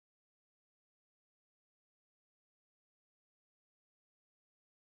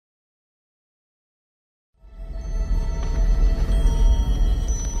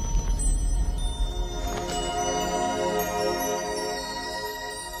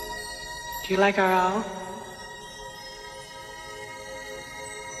Do you like our owl?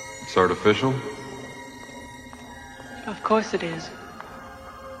 It's artificial? Of course it is.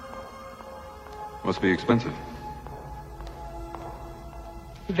 Must be expensive.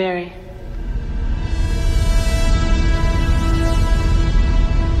 Very.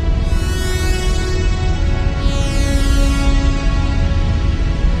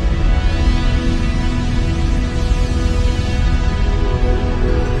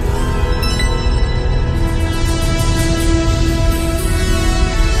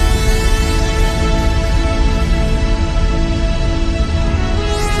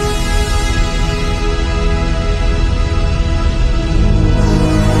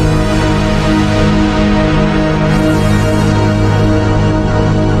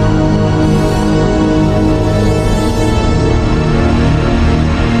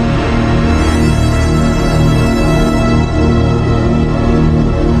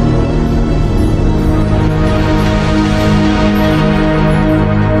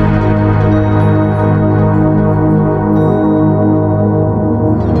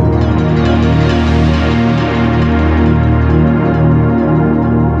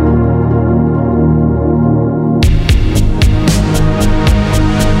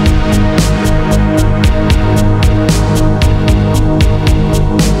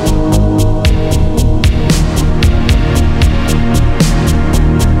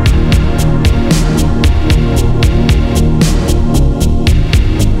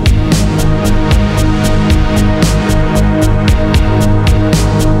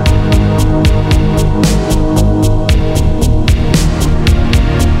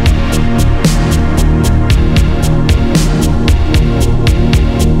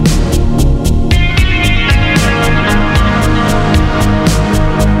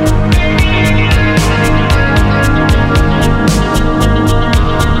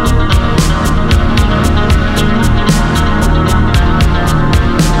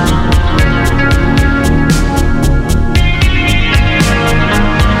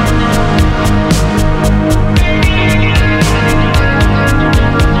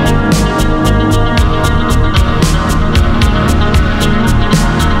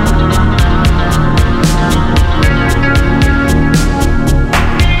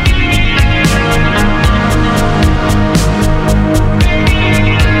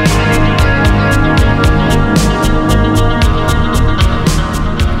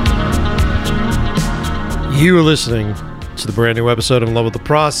 You are listening to the brand new episode of In Love with the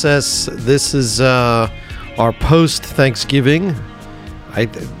Process. This is our post-Thanksgiving.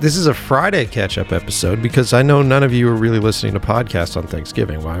 This is a Friday catch-up episode because I know none of you are really listening to podcasts on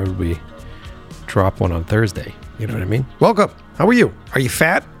Thanksgiving. Why would we drop one on Thursday? You know what I mean? Welcome. How are you? Are you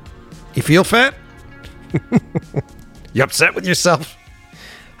fat? You feel fat? You upset with yourself?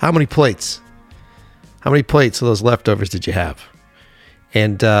 How many plates? How many plates of those leftovers did you have?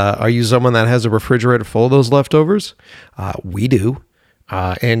 And are you someone that has a refrigerator full of those leftovers? We do.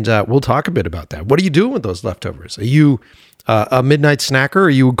 And we'll talk a bit about that. What are you doing with those leftovers? Are you a midnight snacker? Are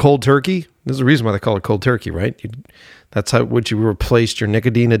you a cold turkey? There's a reason why they call it cold turkey, right? That's what you replaced your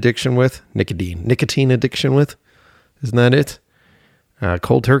nicotine addiction with. Nicotine addiction with. Isn't that it?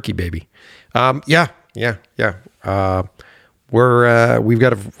 Cold turkey, baby. Yeah. We've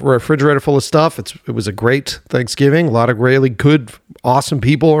got a refrigerator full of stuff. It was a great Thanksgiving. A lot of really good, awesome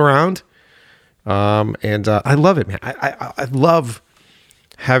people around. And I love it, man. I love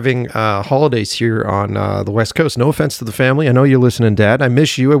having holidays here on the West Coast. No offense to the family. I know you're listening, Dad. I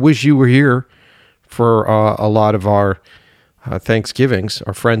miss you. I wish you were here for a lot of our Thanksgivings,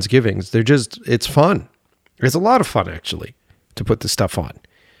 our Friendsgivings. It's fun. It's a lot of fun, actually, to put this stuff on.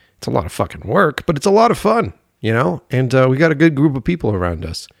 It's a lot of fucking work, but it's a lot of fun. You know, and we got a good group of people around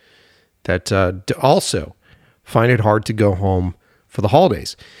us that also find it hard to go home for the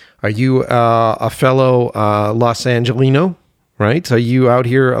holidays. Are you a fellow Los Angelino, right? Are you out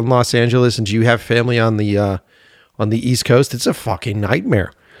here in Los Angeles and do you have family on the East Coast? It's a fucking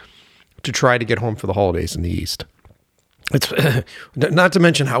nightmare to try to get home for the holidays in the East. It's not to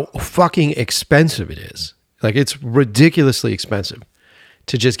mention how fucking expensive it is. Like, it's ridiculously expensive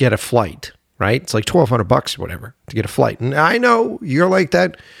to just get a flight. Right? It's like $1,200 or whatever to get a flight. And I know you're like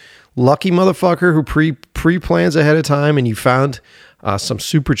that lucky motherfucker who pre-plans ahead of time and you found some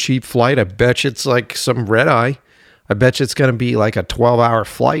super cheap flight. I bet you it's like some red eye. I bet you it's going to be like a 12-hour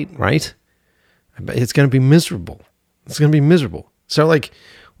flight, right? I bet it's going to be miserable. It's going to be miserable. So like,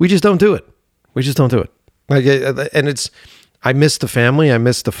 we just don't do it. We just don't do it. Like, and I miss the family. I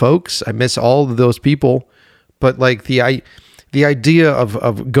miss the folks. I miss all of those people. But like the idea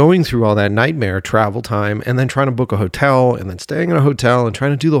of going through all that nightmare travel time and then trying to book a hotel and then staying in a hotel and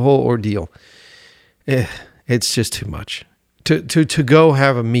trying to do the whole ordeal, it's just too much. To go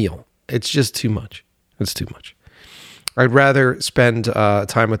have a meal, it's just too much. It's too much. I'd rather spend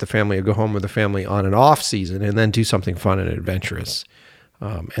time with the family or go home with the family on an off season and then do something fun and adventurous,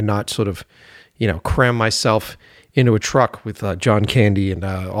 and not sort of, cram myself into a truck with John Candy and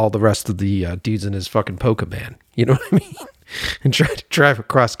all the rest of the dudes in his fucking polka band. You know what I mean? And try to drive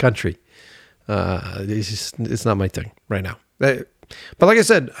across country. It's not my thing right now. But like I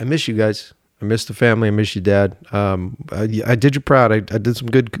said, I miss you guys. I miss the family. I miss you, Dad. I did you proud. I did some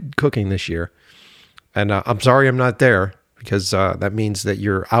good cooking this year. And I'm sorry I'm not there, because that means that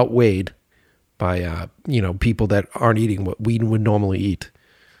you're outweighed by, people that aren't eating what we would normally eat.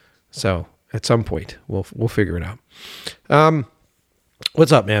 So at some point, we'll figure it out.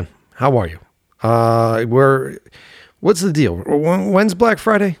 What's up, man? How are you? What's the deal? When's Black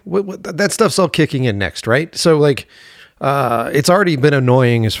Friday? That stuff's all kicking in next, right? So it's already been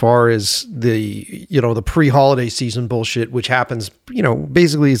annoying as far as the pre-holiday season bullshit, which happens,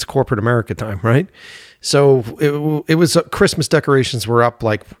 basically it's corporate America time, right? So it was Christmas decorations were up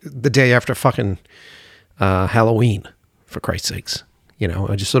like the day after fucking Halloween, for Christ's sakes.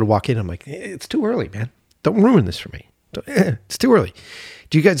 I just sort of walk in, I'm like, it's too early, man. Don't ruin this for me. It's too early.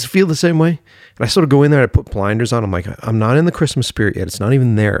 Do you guys feel the same way? And I sort of go in there, I put blinders on. I'm like, I'm not in the Christmas spirit yet. It's not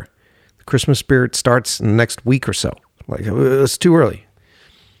even there. The Christmas spirit starts in the next week or so. Like, it's too early.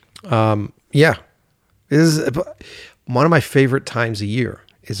 Yeah. It is one of my favorite times a year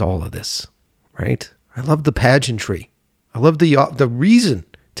is all of this, right? I love the pageantry. I love the reason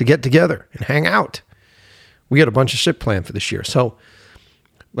to get together and hang out. We got a bunch of shit planned for this year. So,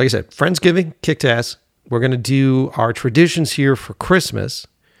 like I said, Friendsgiving kicked ass. We're going to do our traditions here for Christmas.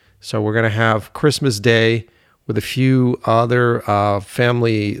 So we're going to have Christmas Day with a few other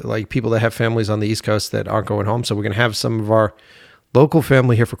family, like people that have families on the East Coast that aren't going home. So we're going to have some of our local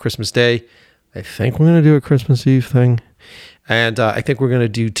family here for Christmas Day. I think we're going to do a Christmas Eve thing. And I think we're going to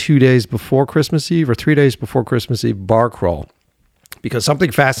do 2 days before Christmas Eve or 3 days before Christmas Eve bar crawl, because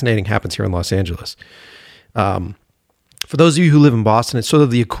something fascinating happens here in Los Angeles. For those of you who live in Boston, it's sort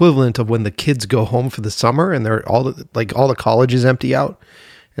of the equivalent of when the kids go home for the summer and all the colleges empty out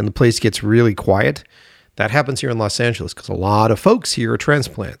and the place gets really quiet. That happens here in Los Angeles because a lot of folks here are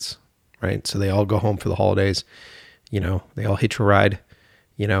transplants, right? So they all go home for the holidays. They all hitch a ride.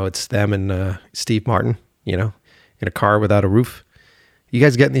 It's them and Steve Martin, in a car without a roof. You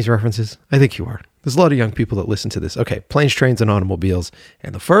guys getting these references? I think you are. There's a lot of young people that listen to this. Okay, Planes, Trains, and Automobiles.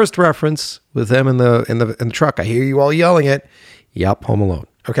 And the first reference with them in the truck, I hear you all yelling it. Yep, Home Alone.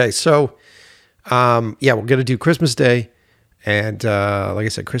 Okay, so we're going to do Christmas Day. And like I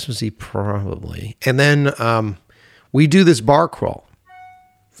said, Christmas Eve probably. And then we do this bar crawl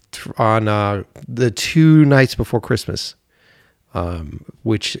on the 2 nights before Christmas,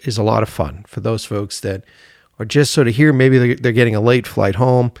 which is a lot of fun for those folks that are just sort of here. Maybe they're getting a late flight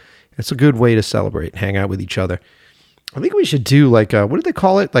home. It's a good way to celebrate and hang out with each other. I think we should do what do they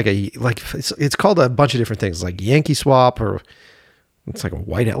call it? It's called a bunch of different things, like Yankee swap, or it's like a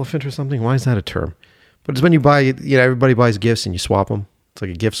white elephant or something. Why is that a term? But it's when you buy, everybody buys gifts and you swap them. It's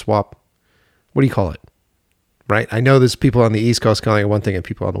like a gift swap. What do you call it? Right? I know there's people on the East Coast calling it one thing and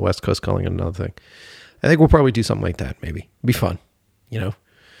people on the West Coast calling it another thing. I think we'll probably do something like that, maybe. It'd be fun,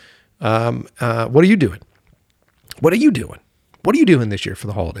 What are you doing? What are you doing? What are you doing this year for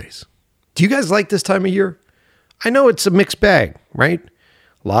the holidays? Do you guys like this time of year? I know it's a mixed bag, right?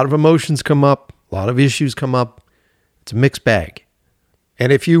 A lot of emotions come up. A lot of issues come up. It's a mixed bag.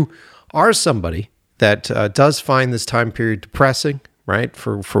 And if you are somebody that does find this time period depressing, right,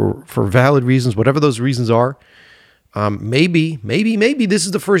 for valid reasons, whatever those reasons are, maybe this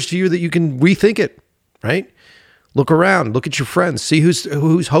is the first year that you can rethink it, right? Look around, look at your friends, see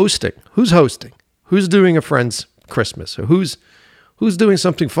who's hosting, who's doing a friend's Christmas, or who's doing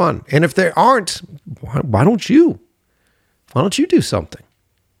something fun. And if they aren't, why don't you do something?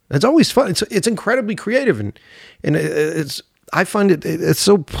 It's always fun. It's incredibly creative, and I find it's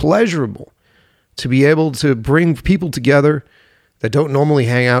so pleasurable to be able to bring people together that don't normally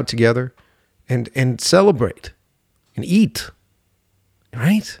hang out together and celebrate and eat,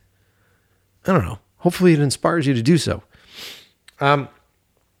 right? I don't know. Hopefully it inspires you to do so.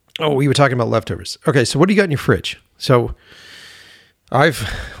 We were talking about leftovers. Okay, so what do you got in your fridge? So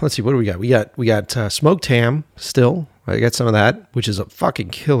let's see, what do we got? We got smoked ham still. I got some of that, which is a fucking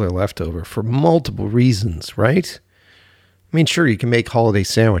killer leftover for multiple reasons, right? I mean, sure, you can make holiday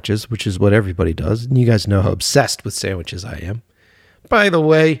sandwiches, which is what everybody does. And you guys know how obsessed with sandwiches I am. By the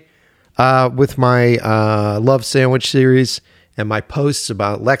way, with my Love Sandwich series and my posts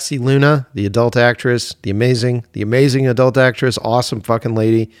about Lexi Luna, the adult actress, the amazing adult actress, awesome fucking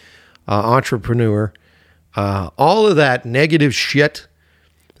lady, entrepreneur, all of that negative shit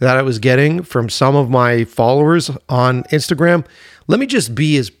that I was getting from some of my followers on Instagram. Let me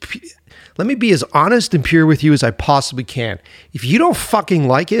be as honest and pure with you as I possibly can. If you don't fucking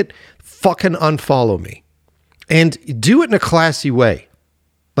like it, fucking unfollow me. And do it in a classy way.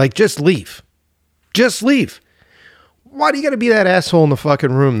 Like, just leave. Just leave. Why do you got to be that asshole in the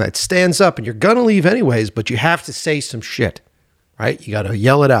fucking room that stands up and you're going to leave anyways, but you have to say some shit, right? You got to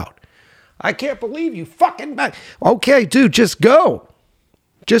yell it out. I can't believe you fucking back. Okay, dude, just go.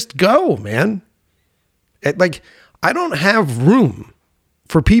 Just go, man. I don't have room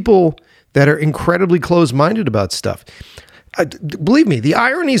for people that are incredibly closed-minded about stuff. Believe me, the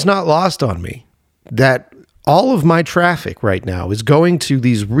irony is not lost on me that all of my traffic right now is going to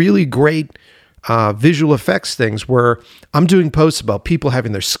these really great visual effects things where I'm doing posts about people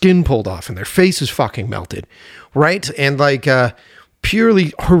having their skin pulled off and their faces fucking melted, right? And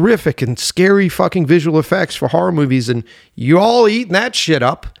purely horrific and scary fucking visual effects for horror movies, and you all eating that shit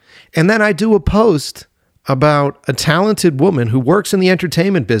up. And then I do a post about a talented woman who works in the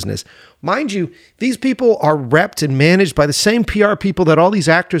entertainment business. Mind you, these people are repped and managed by the same PR people that all these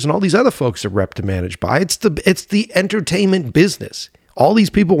actors and all these other folks are repped and managed by. It's the entertainment business. All these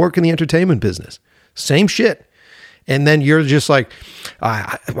people work in the entertainment business. Same shit. And then you're just like,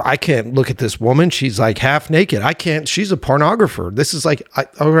 I can't look at this woman. She's like half naked. I can't. She's a pornographer. This is like,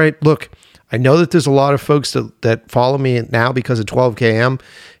 all right, look, I know that there's a lot of folks that follow me now because of 12KM,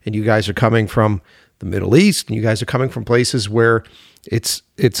 and you guys are coming from the Middle East, and you guys are coming from places where it's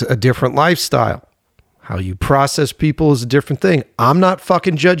a different lifestyle. How you process people is a different thing. I'm not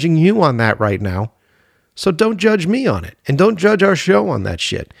fucking judging you on that right now. So don't judge me on it. And don't judge our show on that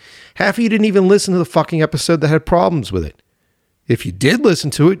shit. Half of you didn't even listen to the fucking episode that had problems with it. If you did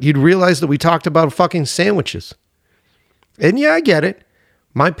listen to it, you'd realize that we talked about fucking sandwiches. And yeah, I get it.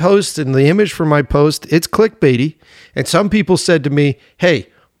 My post and the image for my post, it's clickbaity. And some people said to me, hey,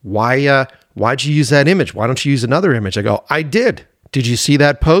 why'd you use that image? Why don't you use another image? I go, I did. Did you see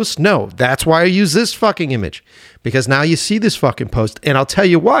that post? No, that's why I use this fucking image, because now you see this fucking post. And I'll tell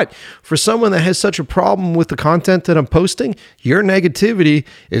you what, for someone that has such a problem with the content that I'm posting, your negativity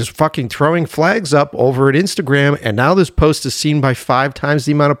is fucking throwing flags up over at Instagram. And now this post is seen by 5 times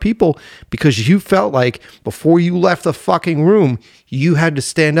the amount of people because you felt like before you left the fucking room, you had to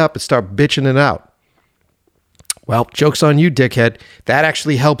stand up and start bitching it out. Well, joke's on you, dickhead. That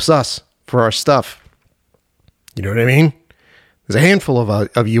actually helps us for our stuff. You know what I mean? There's a handful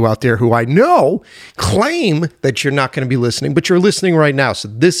of you out there who I know claim that you're not going to be listening, but you're listening right now. So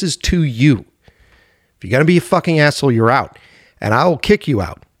this is to you. If you're going to be a fucking asshole, you're out. And I will kick you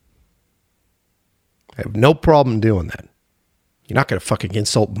out. I have no problem doing that. You're not going to fucking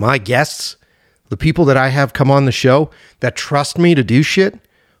insult my guests. The people that I have come on the show that trust me to do shit,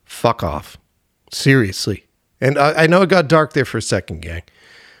 fuck off. Seriously. And I know it got dark there for a second, gang.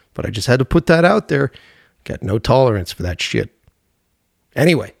 But I just had to put that out there. Got no tolerance for that shit.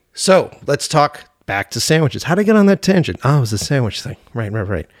 Anyway, so let's talk back to sandwiches. How'd I get on that tangent? Oh, it was the sandwich thing. Right.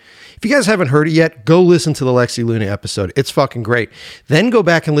 If you guys haven't heard it yet, go listen to the Lexi Luna episode. It's fucking great. Then go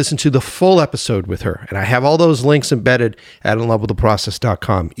back and listen to the full episode with her. And I have all those links embedded at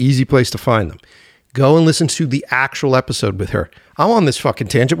inlovewiththeprocess.com. Easy place to find them. Go and listen to the actual episode with her. I'm on this fucking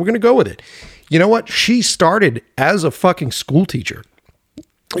tangent. We're going to go with it. You know what? She started as a fucking school teacher.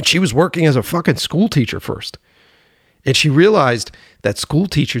 And she was working as a fucking school teacher first. And she realized that school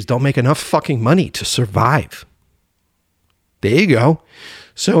teachers don't make enough fucking money to survive. There you go.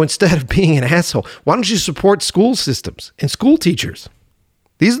 So instead of being an asshole, why don't you support school systems and school teachers?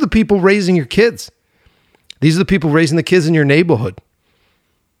 These are the people raising your kids. These are the people raising the kids in your neighborhood.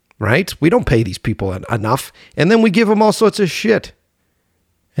 Right? We don't pay these people enough. And then we give them all sorts of shit.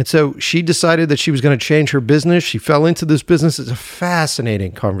 And so she decided that she was going to change her business. She fell into this business. It's a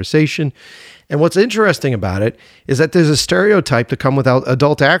fascinating conversation. And what's interesting about it is that there's a stereotype to come with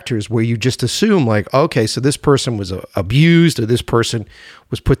adult actors where you just assume like, okay, so this person was abused or this person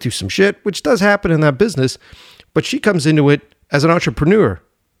was put through some shit, which does happen in that business. But she comes into it as an entrepreneur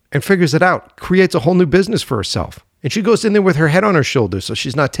and figures it out, creates a whole new business for herself. And she goes in there with her head on her shoulders. So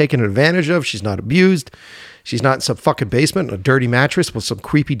she's not taken advantage of. She's not abused. She's not in some fucking basement in a dirty mattress with some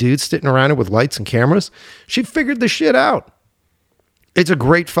creepy dudes sitting around her with lights and cameras. She figured the shit out. It's a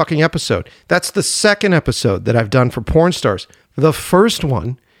great fucking episode. That's the second episode that I've done for porn stars. The first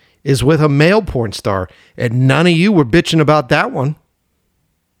one is with a male porn star, and none of you were bitching about that one.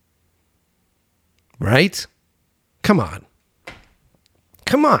 Right? Come on.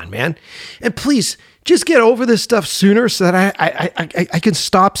 Come on, man. And please, just get over this stuff sooner so that I can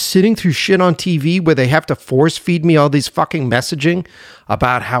stop sitting through shit on TV where they have to force feed me all these fucking messaging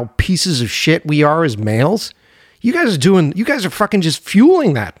about how pieces of shit we are as males. You guys are fucking just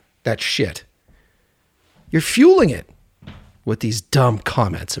fueling that shit. You're fueling it with these dumb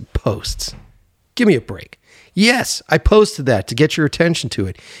comments and posts. Give me a break. Yes, I posted that to get your attention to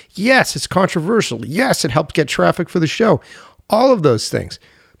it. Yes, it's controversial. Yes, it helped get traffic for the show. All of those things.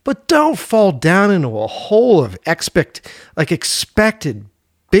 But don't fall down into a hole of expected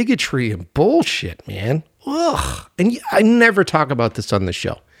bigotry and bullshit, man. Ugh. And I never talk about this on the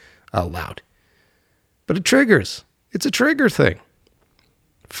show out loud. But it triggers. It's a trigger thing.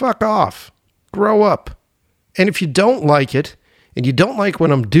 Fuck off. Grow up. And if you don't like it, and you don't like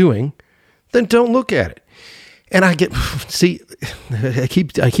what I'm doing, then don't look at it. And I keep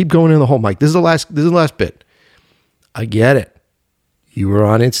going in the hole, Mike. This is the last bit. I get it. You were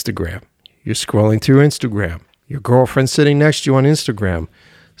on Instagram. You're scrolling through Instagram. Your girlfriend's sitting next to you on Instagram.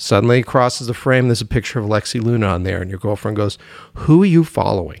 Suddenly crosses the frame. There's a picture of Lexi Luna on there. And your girlfriend goes, who are you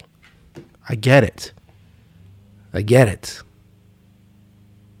following? I get it.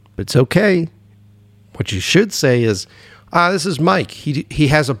 But it's okay. What you should say is, this is Mike. He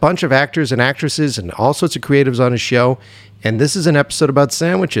has a bunch of actors and actresses and all sorts of creatives on his show. And this is an episode about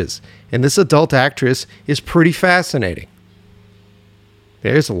sandwiches. And this adult actress is pretty fascinating.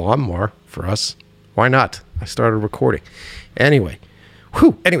 There's a lawnmower for us. Why not? I started recording. Anyway,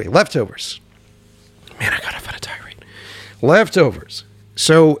 leftovers. Man, I got off on a tirade. Leftovers.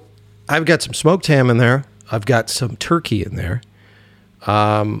 So I've got some smoked ham in there. I've got some turkey in there.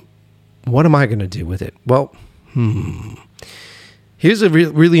 What am I going to do with it? Well, here's a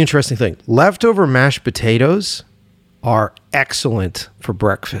really interesting thing. Leftover mashed potatoes are excellent for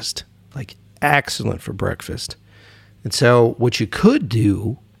breakfast. Like, excellent for breakfast. And so what you could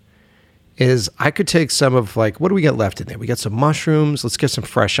do is I could take some of, like, what do we got left in there? We got some mushrooms. Let's get some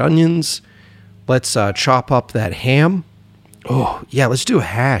fresh onions. Let's chop up that ham. Oh, yeah, let's do a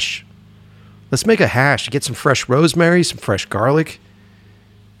hash. Let's make a hash. Get some fresh rosemary, some fresh garlic.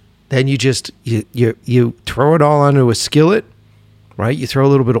 Then you just, you throw it all onto a skillet, right? You throw a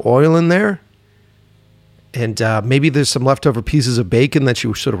little bit of oil in there. And maybe there's some leftover pieces of bacon that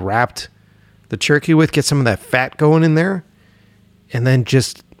you sort of wrapped the turkey with. Get some of that fat going in there. And then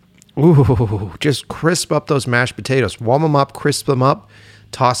just crisp up those mashed potatoes. Warm them up, crisp them up.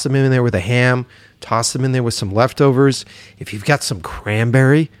 Toss them in there with a ham. Toss them in there with some leftovers. If you've got some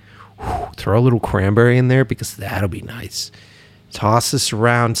cranberry, throw a little cranberry in there because that'll be nice. Toss this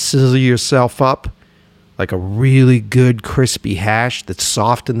around, sizzle yourself up like a really good crispy hash that's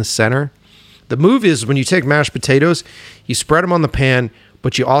soft in the center. The move is when you take mashed potatoes, you spread them on the pan,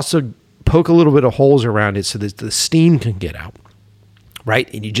 but you also poke a little bit of holes around it so that the steam can get out, right?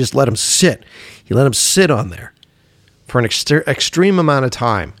 And you just let them sit. You let them sit on there for an extreme amount of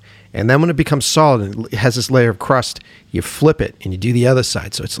time. And then when it becomes solid and it has this layer of crust, you flip it and you do the other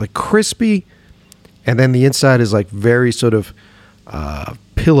side. So it's like crispy, and then the inside is like very sort of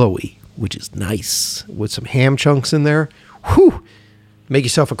pillowy, which is nice, with some ham chunks in there. Whew! Make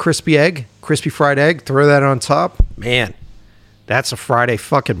yourself a crispy fried egg, throw that on top. Man, that's a Friday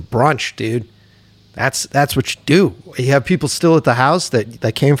fucking brunch, dude. That's what you do. You have people still at the house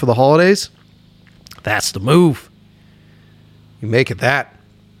that came for the holidays. That's the move. You make it that.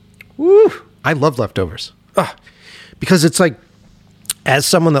 Woo! I love leftovers. Because it's like, as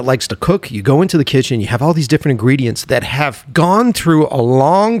someone that likes to cook, you go into the kitchen, you have all these different ingredients that have gone through a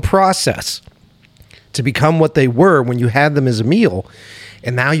long process to become what they were when you had them as a meal.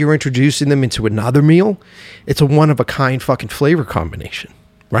 And now you're introducing them into another meal. It's a one-of-a-kind fucking flavor combination,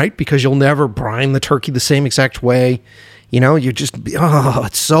 right? Because you'll never brine the turkey the same exact way. You know,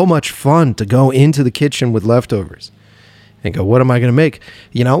 it's so much fun to go into the kitchen with leftovers and go, what am I going to make?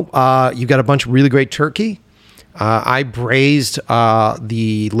 You know, you got a bunch of really great turkey. I braised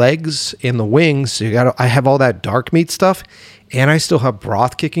the legs and the wings. So I have all that dark meat stuff, and I still have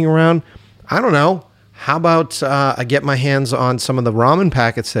broth kicking around. I don't know. How about I get my hands on some of the ramen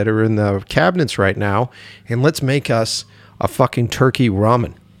packets that are in the cabinets right now, and let's make us a fucking turkey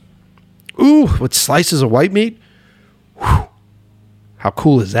ramen. Ooh, with slices of white meat. Whew. How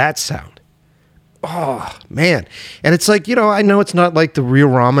cool does that sound? Oh, man. And it's like, you know, I know it's not like the real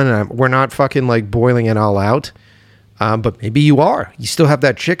ramen. We're not fucking like boiling it all out. But maybe you are. You still have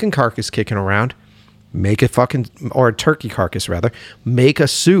that chicken carcass kicking around. Make a fucking, or a turkey carcass rather. Make a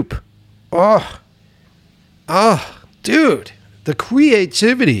soup. Oh, dude. The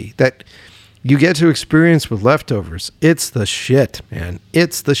creativity that you get to experience with leftovers. It's the shit, man.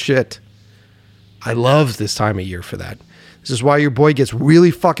 It's the shit. I love this time of year for that. This is why your boy gets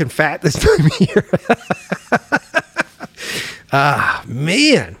really fucking fat this time of year.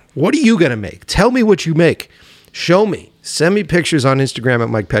 Man, what are you going to make? Tell me what you make. Show me. Send me pictures on Instagram at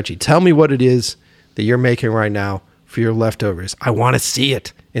Mike Pecci. Tell me what it is that you're making right now for your leftovers. I want to see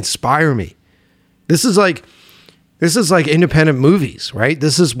it. Inspire me. This is like independent movies, right?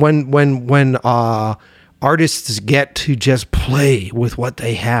 This is when artists get to just play with what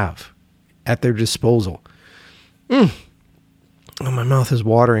they have at their disposal. Oh, my mouth is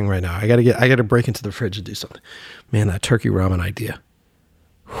watering right now. I gotta break into the fridge and do something. Man, that turkey ramen idea.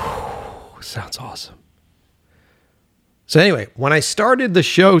 Whew, sounds awesome. So anyway, when I started the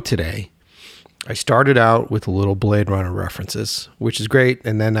show today, I started out with a little Blade Runner references, which is great.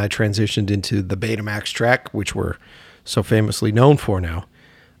 And then I transitioned into the Betamax track, which we're so famously known for now.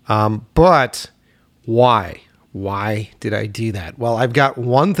 But why? Why did I do that? Well, I've got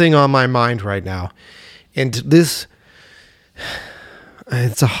one thing on my mind right now. And this,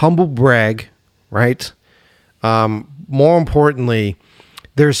 it's a humble brag, right? More importantly,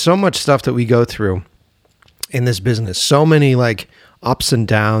 there's so much stuff that we go through in this business. So many like ups and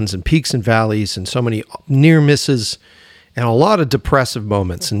downs and peaks and valleys and so many near misses and a lot of depressive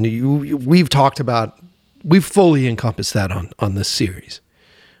moments. And we've fully encompassed that on this series.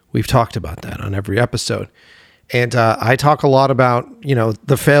 We've talked about that on every episode. And I talk a lot about,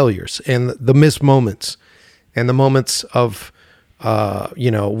 the failures and the missed moments and the moments of,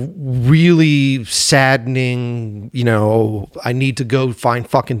 really saddening, I need to go find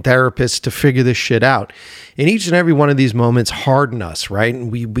fucking therapists to figure this shit out. And each and every one of these moments harden us, right?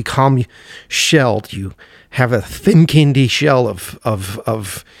 And we become shelled. You have a thin candy shell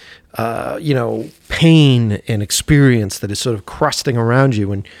of pain and experience that is sort of crusting around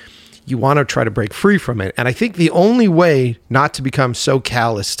you, and you want to try to break free from it. And I think the only way not to become so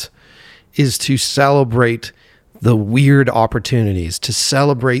calloused is to celebrate the weird opportunities, to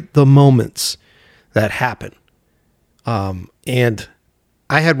celebrate the moments that happen. And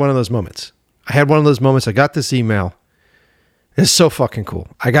I had one of those moments. I got this email. It's so fucking cool.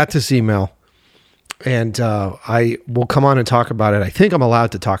 I got this email, and I will come on and talk about it. I think I'm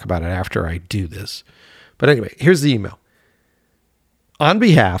allowed to talk about it after I do this. But anyway, here's the email. On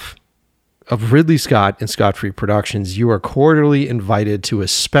behalf of Ridley Scott and Scott Free Productions, you are cordially invited to a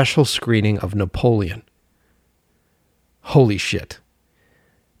special screening of Napoleon. Holy shit.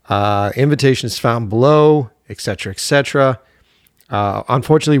 Invitation is found below, etc., etc.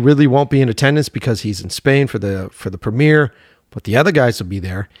 Unfortunately, Ridley won't be in attendance because he's in Spain for the premiere, but the other guys will be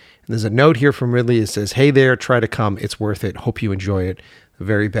there. And there's a note here from Ridley that says, "Hey there, try to come. It's worth it. Hope you enjoy it. The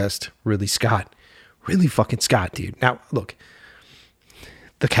very best, Ridley Scott." Ridley fucking Scott, dude. Now, look,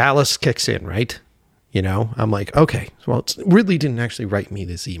 the callous kicks in, right? I'm like, okay, well, Ridley didn't actually write me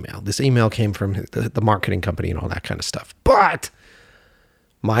this email. This email came from the marketing company and all that kind of stuff. But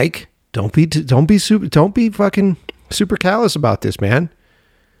Mike, don't be fucking super callous about this, man.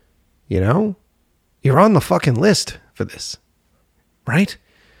 You're on the fucking list for this, right?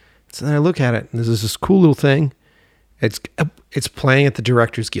 So then I look at it, and there's this cool little thing. It's playing at the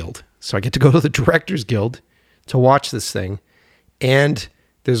Directors Guild, so I get to go to the Directors Guild to watch this thing, and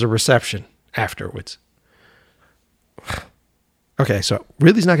there's a reception afterwards. Okay, so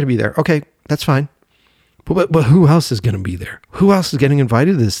Ridley's not going to be there. Okay, that's fine. But who else is going to be there? Who else is getting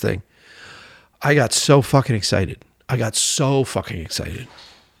invited to this thing? I got so fucking excited.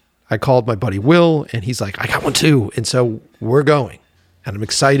 I called my buddy Will, and he's like, I got one too. And so we're going, and I'm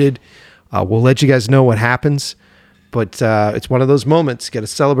excited. We'll let you guys know what happens. But it's one of those moments. Got to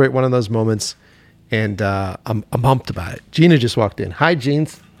celebrate one of those moments. And I'm pumped about it. Gina just walked in. Hi,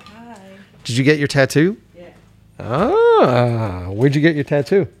 Jeans. Hi. Did you get your tattoo? Yeah. Ah, where'd you get your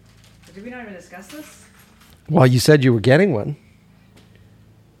tattoo? Did we not even discuss this? Well, you said you were getting one.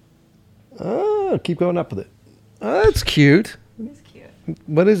 Oh, keep going up with it. Oh, that's cute. It's cute.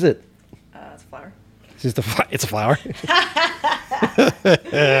 What is it? It's a flower. It's a flower.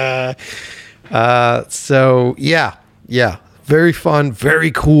 So yeah. Very fun,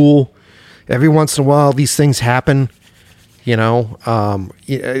 very cool. Every once in a while, these things happen. Like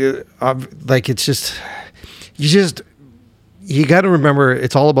it's just, you got to remember,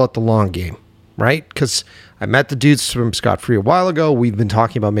 it's all about the long game, right? Because I met the dudes from Scott Free a while ago. We've been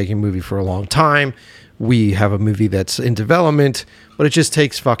talking about making a movie for a long time. We have a movie that's in development, but it just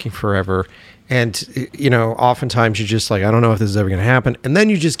takes fucking forever. And, oftentimes you're just like, I don't know if this is ever going to happen. And then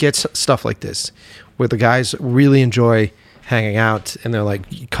you just get stuff like this, where the guys really enjoy hanging out, and they're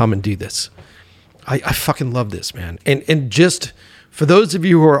like, come and do this. I fucking love this, man. And just for those of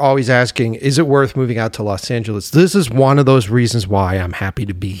you who are always asking, is it worth moving out to Los Angeles? This is one of those reasons why I'm happy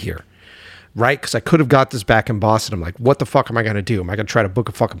to be here. right? Because I could have got this back in Boston. I'm like, what the fuck am I going to do? Am I going to try to book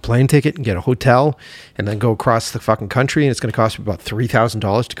a fucking plane ticket and get a hotel and then go across the fucking country, and it's going to cost me about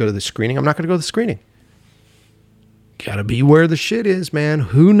 $3,000 to go to the screening? I'm not going to go to the screening. Got to be where the shit is, man.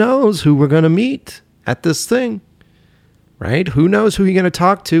 Who knows who we're going to meet at this thing, right? Who knows who you're going to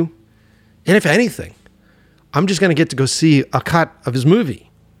talk to? And if anything, I'm just going to get to go see a cut of his movie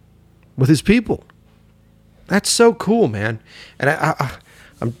with his people. That's so cool, man. And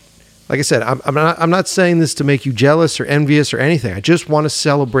I'm like I said, I'm not saying this to make you jealous or envious or anything. I just want to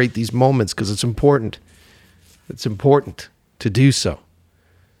celebrate these moments because it's important. It's important to do so.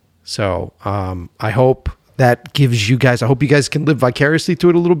 So I hope that gives you guys, I hope you guys can live vicariously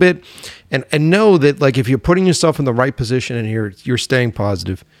through it a little bit and know that, like, if you're putting yourself in the right position and you're staying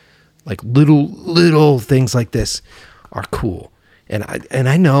positive, like little things like this are cool. And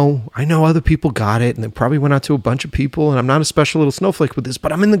I know other people got it, and they probably went out to a bunch of people, and I'm not a special little snowflake with this,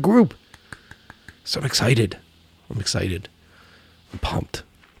 but I'm in the group. So I'm excited. I'm pumped.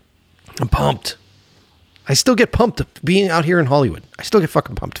 I still get pumped being out here in Hollywood. I still get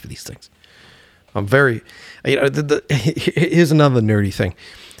fucking pumped for these things. I'm very, here's another nerdy thing.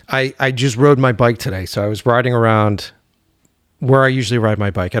 I just rode my bike today. So I was riding around where I usually ride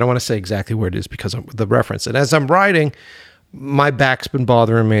my bike. I don't want to say exactly where it is because of the reference. And as I'm riding, my back's been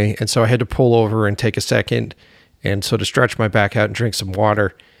bothering me. And so I had to pull over and take a second and sort of stretch my back out and drink some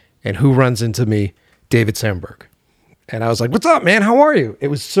water. And who runs into me? David Sandberg. And I was like, what's up, man? How are you? It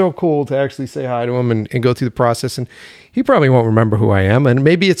was so cool to actually say hi to him and go through the process. And he probably won't remember who I am. And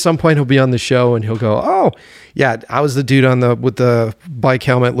maybe at some point he'll be on the show and he'll go, oh, yeah, I was the dude with the bike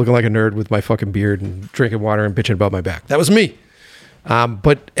helmet looking like a nerd with my fucking beard and drinking water and bitching about my back. That was me.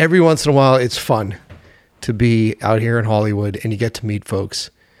 But every once in a while, it's fun to be out here in Hollywood and you get to meet folks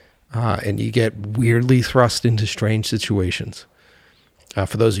and you get weirdly thrust into strange situations.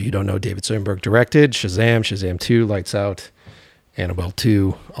 For those of you who don't know, David Sandberg directed Shazam, Shazam 2, Lights Out, Annabelle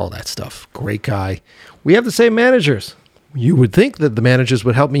 2, all that stuff. Great guy. We have the same managers. You would think that the managers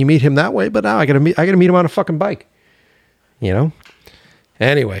would help me meet him that way, but now I gotta meet him on a fucking bike. You know?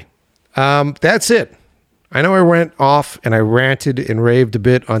 Anyway, that's it. I know I went off and I ranted and raved a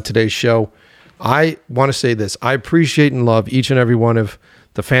bit on today's show. I want to say this. I appreciate and love each and every one of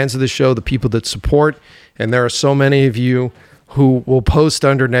the fans of the show, the people that support, and there are so many of you who will post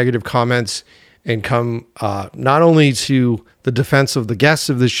under negative comments and come not only to the defense of the guests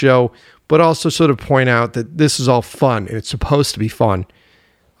of the show, but also sort of point out that this is all fun and it's supposed to be fun.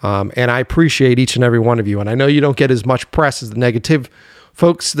 And I appreciate each and every one of you. And I know you don't get as much press as the negative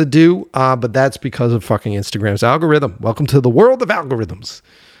folks that do, but that's because of fucking Instagram's algorithm. Welcome to the world of algorithms.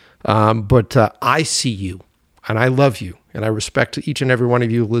 But I see you and I love you and I respect each and every one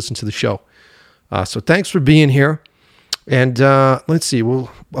of you who listen to the show. So thanks for being here. And let's see.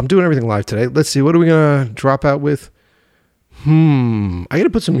 Well, I'm doing everything live today. Let's see. What are we going to drop out with? I got to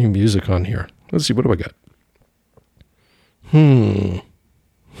put some new music on here. Let's see. What do I got?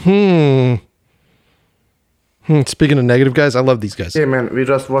 Speaking of negative guys, I love these guys. Yeah, man, we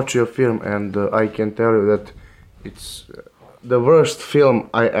just watched your film, and I can tell you that it's the worst film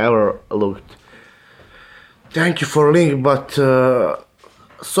I ever looked. Thank you for link, but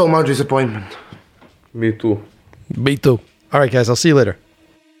so much disappointment. Me too. Me too. All right, guys. I'll see you later.